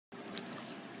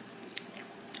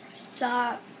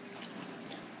thought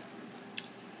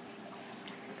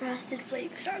Frosted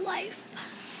Flakes are life.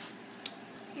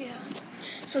 Yeah.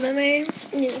 So then I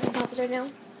need some poppers right now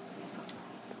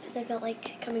because I felt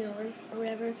like coming over or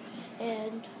whatever,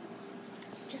 and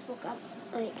just woke up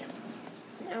like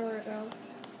an hour ago.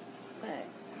 But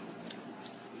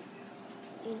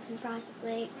eating some Frosted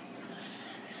Flakes.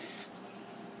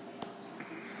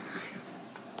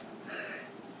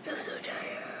 I'm so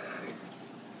tired.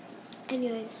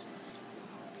 Anyways,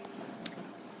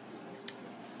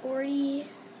 40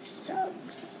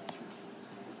 subs.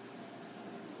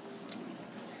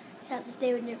 Thought this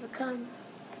day would never come.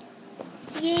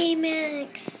 Yay,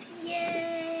 Max!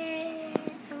 Yay!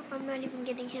 Oh, I'm not even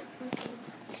getting him. Okay.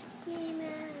 Yay,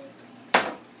 Max!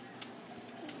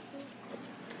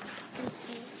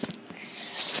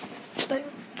 But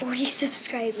 40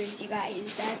 subscribers, you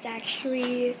guys. That's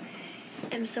actually...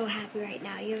 I'm so happy right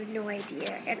now. You have no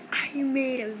idea. And I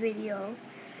made a video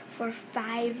for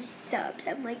 5 subs.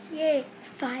 I'm like, yay,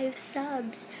 5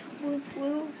 subs. Whoop,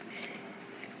 whoop.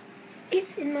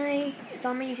 It's on my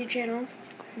YouTube channel,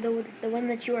 the one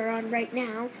that you are on right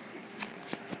now.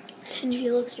 And if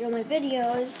you look through all my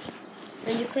videos,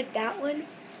 and you click that one,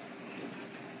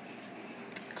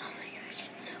 oh my gosh,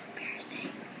 it's so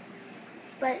embarrassing.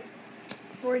 But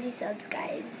 40 subs,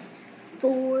 guys.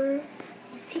 40.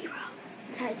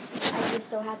 I'm just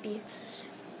so happy.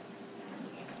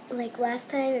 Like last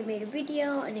time, I made a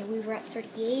video, and we were at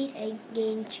 38. I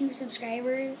gained 2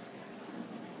 subscribers.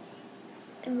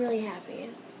 I'm really happy.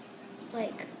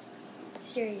 Like,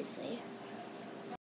 seriously.